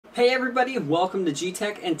Hey everybody, welcome to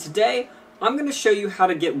GTech, and today I'm going to show you how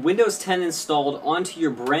to get Windows 10 installed onto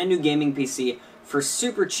your brand new gaming PC for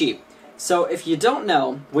super cheap. So if you don't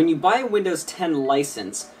know, when you buy a Windows 10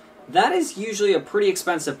 license, that is usually a pretty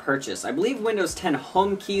expensive purchase. I believe Windows 10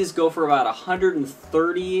 home keys go for about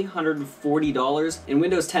 $130, $140, and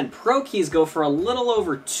Windows 10 Pro keys go for a little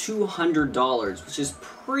over $200, which is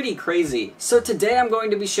pretty crazy. So today I'm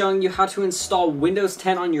going to be showing you how to install Windows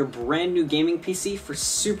 10 on your brand new gaming PC for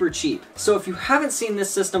super cheap. So if you haven't seen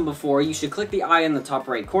this system before, you should click the I in the top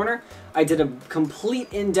right corner. I did a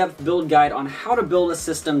complete in-depth build guide on how to build a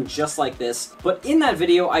system just like this, but in that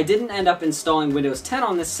video I didn't end up installing Windows 10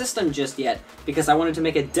 on this system just yet because I wanted to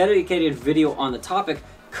make a dedicated video on the topic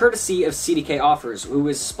courtesy of CDkoffers, who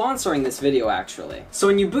is sponsoring this video actually. So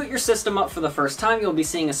when you boot your system up for the first time, you'll be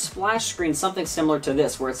seeing a splash screen something similar to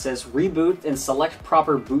this where it says reboot and select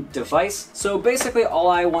proper boot device. So basically all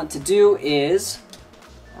I want to do is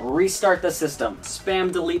restart the system,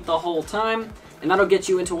 spam delete the whole time, and that'll get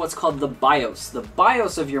you into what's called the BIOS. The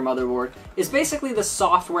BIOS of your motherboard is basically the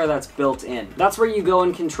software that's built in. That's where you go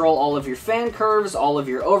and control all of your fan curves, all of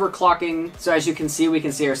your overclocking. So as you can see, we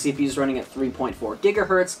can see our CPU is running at 3.4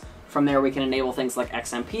 gigahertz. From there we can enable things like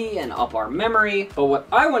XMP and up our memory. But what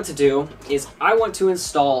I want to do is I want to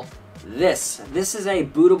install this. This is a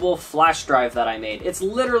bootable flash drive that I made. It's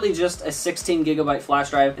literally just a 16 gigabyte flash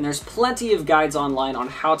drive, and there's plenty of guides online on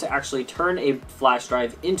how to actually turn a flash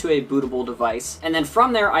drive into a bootable device. And then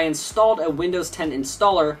from there, I installed a Windows 10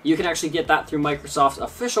 installer. You can actually get that through Microsoft's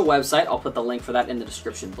official website. I'll put the link for that in the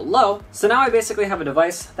description below. So now I basically have a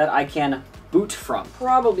device that I can boot from.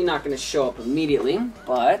 Probably not going to show up immediately,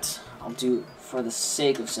 but I'll do, for the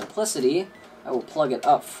sake of simplicity, I will plug it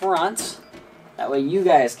up front. That way you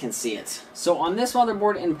guys can see it. So on this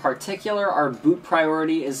motherboard in particular, our boot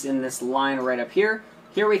priority is in this line right up here.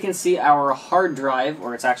 Here we can see our hard drive,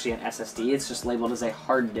 or it's actually an SSD. It's just labeled as a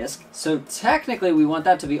hard disk. So technically we want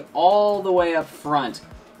that to be all the way up front.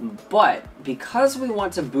 But because we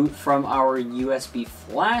want to boot from our USB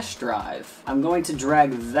flash drive, I'm going to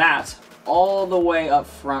drag that all the way up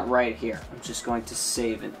front right here. I'm just going to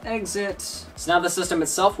save and exit. So now the system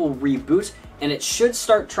itself will reboot, and it should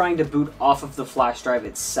start trying to boot off of the flash drive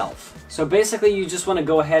itself. So basically you just want to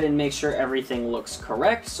go ahead and make sure everything looks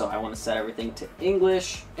correct. So I want to set everything to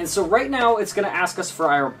English. And so right now it's going to ask us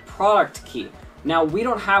for our product key. Now we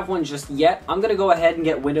don't have one just yet. I'm going to go ahead and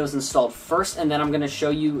get Windows installed first, and then I'm going to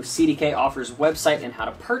show you CDkoffers' website and how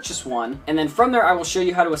to purchase one. And then from there I will show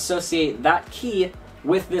you how to associate that key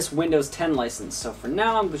with this Windows 10 license. So for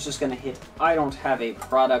now, I'm just going to hit I don't have a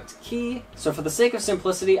product key. So for the sake of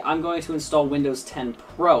simplicity, I'm going to install Windows 10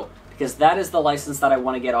 Pro because that is the license that I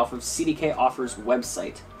want to get off of CDkoffers'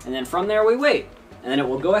 website. And then from there we wait, and then it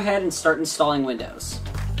will go ahead and start installing Windows.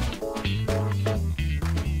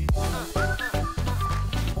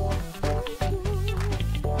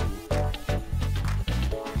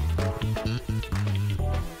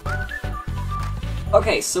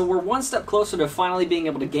 Okay, so we're one step closer to finally being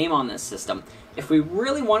able to game on this system. If we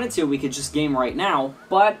really wanted to, we could just game right now,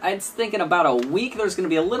 but I was thinking about a week there's going to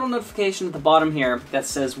be a little notification at the bottom here that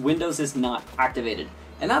says Windows is not activated.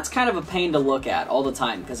 And that's kind of a pain to look at all the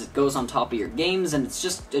time because it goes on top of your games and it's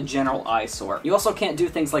just a general eyesore. You also can't do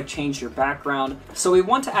things like change your background. So we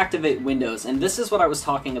want to activate Windows, and this is what I was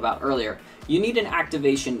talking about earlier. You need an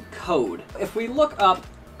activation code. If we look up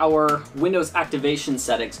our Windows activation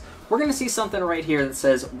settings, we're going to see something right here that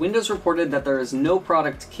says Windows reported that there is no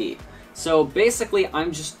product key. So basically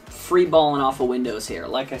I'm just freeballing off of Windows here.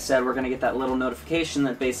 Like I said, we're going to get that little notification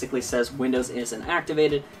that basically says Windows isn't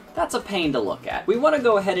activated. That's a pain to look at. We want to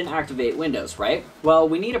go ahead and activate Windows, right? Well,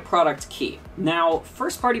 we need a product key. Now,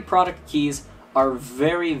 first-party product keys are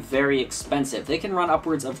very, very expensive. They can run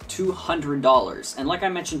upwards of $200. And like I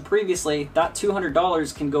mentioned previously, that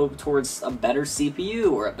 $200 can go towards a better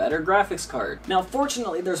CPU or a better graphics card. Now,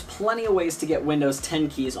 fortunately, there's plenty of ways to get Windows 10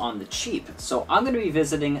 keys on the cheap. So I'm going to be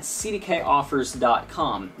visiting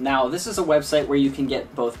CDkoffers.com. Now, this is a website where you can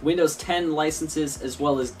get both Windows 10 licenses as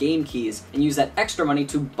well as game keys and use that extra money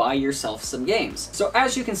to buy yourself some games. So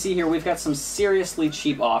as you can see here, we've got some seriously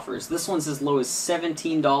cheap offers. This one's as low as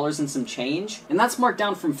 $17 and some change. And that's marked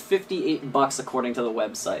down from 58 bucks according to the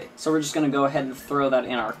website. So we're just going to go ahead and throw that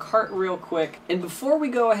in our cart real quick. And before we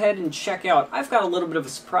go ahead and check out, I've got a little bit of a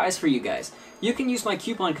surprise for you guys. You can use my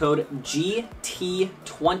coupon code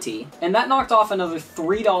GT20, and that knocked off another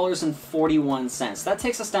 $3.41. That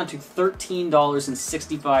takes us down to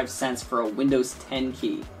 $13.65 for a Windows 10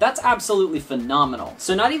 key. That's absolutely phenomenal.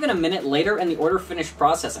 So not even a minute later and the order finished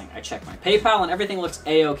processing. I checked my PayPal and everything looks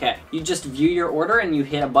A-okay. You just view your order and you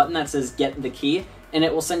hit a button that says get the key, and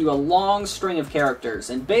it will send you a long string of characters,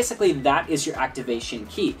 and basically that is your activation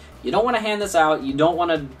key. You don't want to hand this out, you don't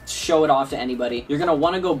want to show it off to anybody. You're going to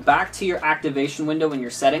want to go back to your activation window in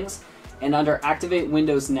your settings, and under Activate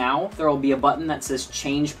Windows Now, there will be a button that says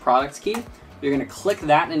Change Product Key. You're going to click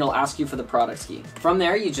that and it'll ask you for the product key. From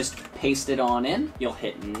there, you just paste it on in. You'll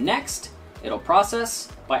hit Next. It'll process.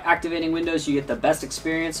 By activating Windows, you get the best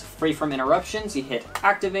experience, free from interruptions. You hit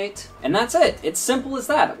Activate, and that's it. It's simple as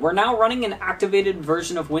that. We're now running an activated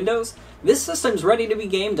version of Windows. This system's ready to be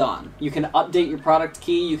gamed on. You can update your product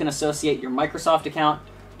key. You can associate your Microsoft account.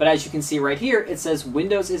 But as you can see right here, it says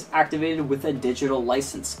Windows is activated with a digital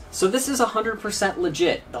license. So this is 100%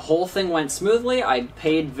 legit. The whole thing went smoothly. I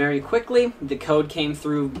paid very quickly. The code came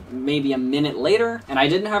through maybe a minute later, and I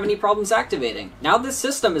didn't have any problems activating. Now this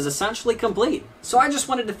system is essentially complete. So I just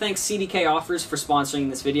wanted to thank CDkoffers for sponsoring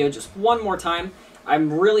this video just one more time.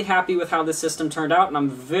 I'm really happy with how this system turned out, and I'm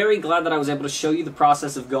very glad that I was able to show you the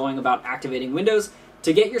process of going about activating Windows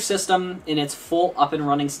to get your system in its full up and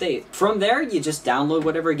running state. From there, you just download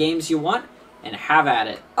whatever games you want and have at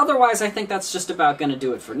it. Otherwise, I think that's just about gonna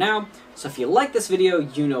do it for now. So if you like this video,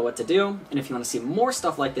 you know what to do. And if you wanna see more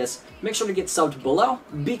stuff like this, make sure to get subbed below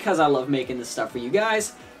because I love making this stuff for you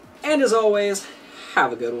guys. And as always,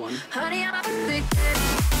 have a good one.